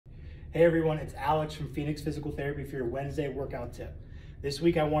Hey everyone, it's Alex from Phoenix Physical Therapy for your Wednesday workout tip. This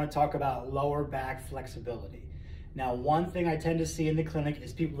week I want to talk about lower back flexibility. Now, one thing I tend to see in the clinic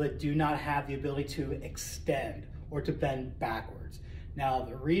is people that do not have the ability to extend or to bend backwards. Now,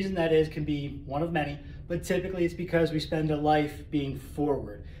 the reason that is can be one of many, but typically it's because we spend a life being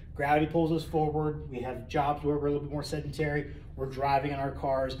forward. Gravity pulls us forward. We have jobs where we're a little bit more sedentary. We're driving in our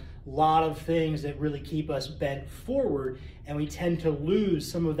cars. A lot of things that really keep us bent forward, and we tend to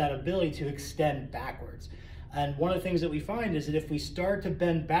lose some of that ability to extend backwards. And one of the things that we find is that if we start to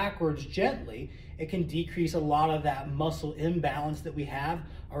bend backwards gently, it can decrease a lot of that muscle imbalance that we have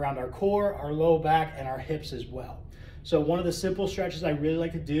around our core, our low back, and our hips as well. So one of the simple stretches I really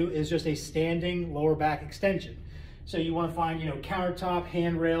like to do is just a standing lower back extension. So you want to find, countertop,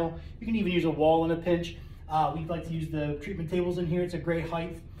 handrail. You can even use a wall in a pinch. We like to use the treatment tables in here. It's a great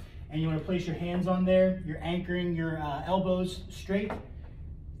height. And you want to place your hands on there. You're anchoring your elbows straight.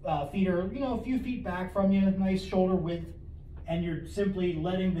 Feet are, a few feet back from you, nice shoulder width. And you're simply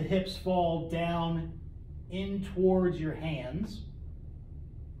letting the hips fall down in towards your hands.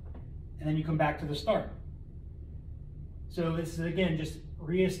 And then you come back to the start. So this is, again, just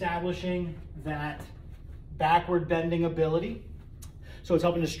reestablishing that backward bending ability. So it's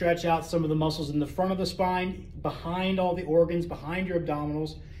helping to stretch out some of the muscles in the front of the spine, behind all the organs, behind your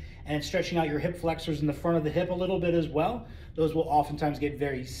abdominals, and it's stretching out your hip flexors in the front of the hip a little bit as well. Those will oftentimes get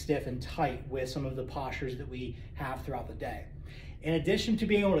very stiff and tight with some of the postures that we have throughout the day. In addition to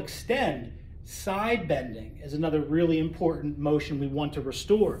being able to extend, side bending is another really important motion we want to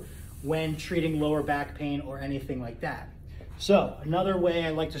restore when treating lower back pain or anything like that. So another way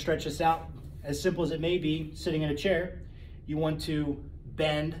I like to stretch this out, as simple as it may be, sitting in a chair, you want to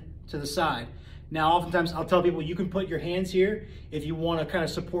bend to the side. Now, oftentimes I'll tell people you can put your hands here if you want to kind of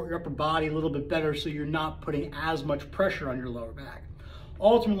support your upper body a little bit better so you're not putting as much pressure on your lower back.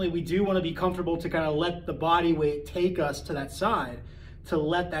 Ultimately, we do want to be comfortable to kind of let the body weight take us to that side, to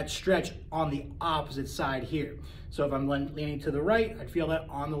let that stretch on the opposite side here. So if I'm leaning to the right, I'd feel that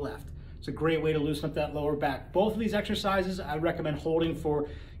on the left. It's a great way to loosen up that lower back. Both of these exercises I recommend holding for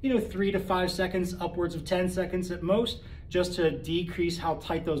 3 to 5 seconds, upwards of 10 seconds at most, just to decrease how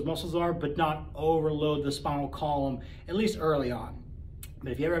tight those muscles are, but not overload the spinal column, at least early on.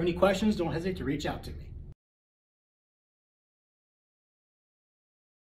 But if you ever have any questions, don't hesitate to reach out to me.